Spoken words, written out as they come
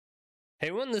Hey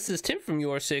everyone, this is Tim from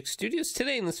YourSixStudios.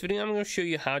 Today in this video, I'm going to show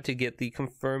you how to get the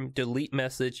confirm delete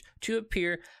message to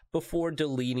appear before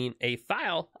deleting a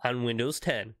file on Windows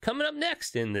 10. Coming up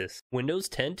next in this Windows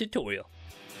 10 tutorial.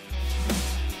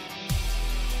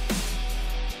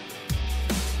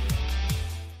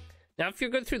 Now, if you're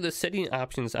going through the setting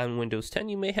options on Windows 10,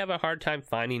 you may have a hard time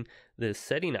finding this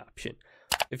setting option.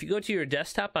 If you go to your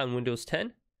desktop on Windows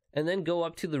 10 and then go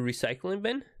up to the recycling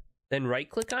bin, then right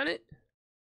click on it,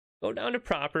 go down to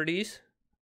properties,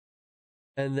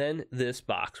 and then this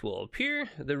box will appear,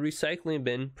 the recycling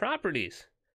bin properties.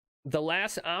 The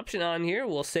last option on here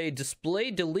will say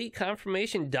display delete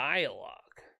confirmation dialog.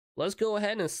 Let's go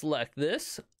ahead and select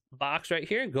this box right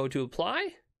here, go to apply.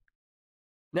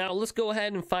 Now let's go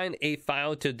ahead and find a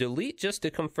file to delete just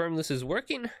to confirm this is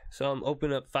working. So I'm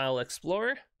opening up File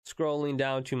Explorer, scrolling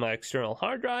down to my external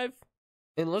hard drive.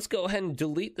 And let's go ahead and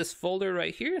delete this folder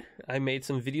right here. I made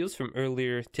some videos from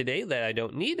earlier today that I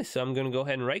don't need, so I'm going to go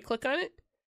ahead and right click on it,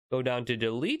 go down to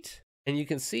delete, and you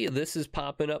can see this is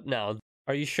popping up now.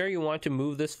 Are you sure you want to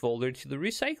move this folder to the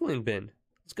recycling bin?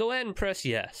 Let's go ahead and press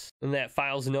yes. And that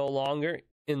file's no longer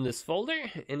in this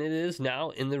folder, and it is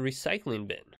now in the recycling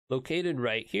bin, located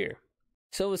right here.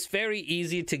 So it's very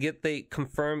easy to get the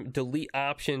confirm delete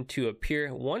option to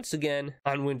appear once again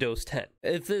on Windows 10.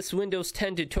 If this Windows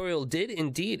 10 tutorial did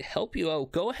indeed help you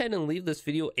out, go ahead and leave this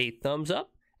video a thumbs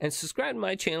up and subscribe to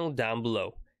my channel down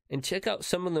below. And check out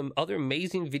some of the other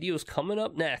amazing videos coming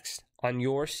up next on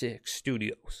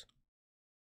YourSixGaming.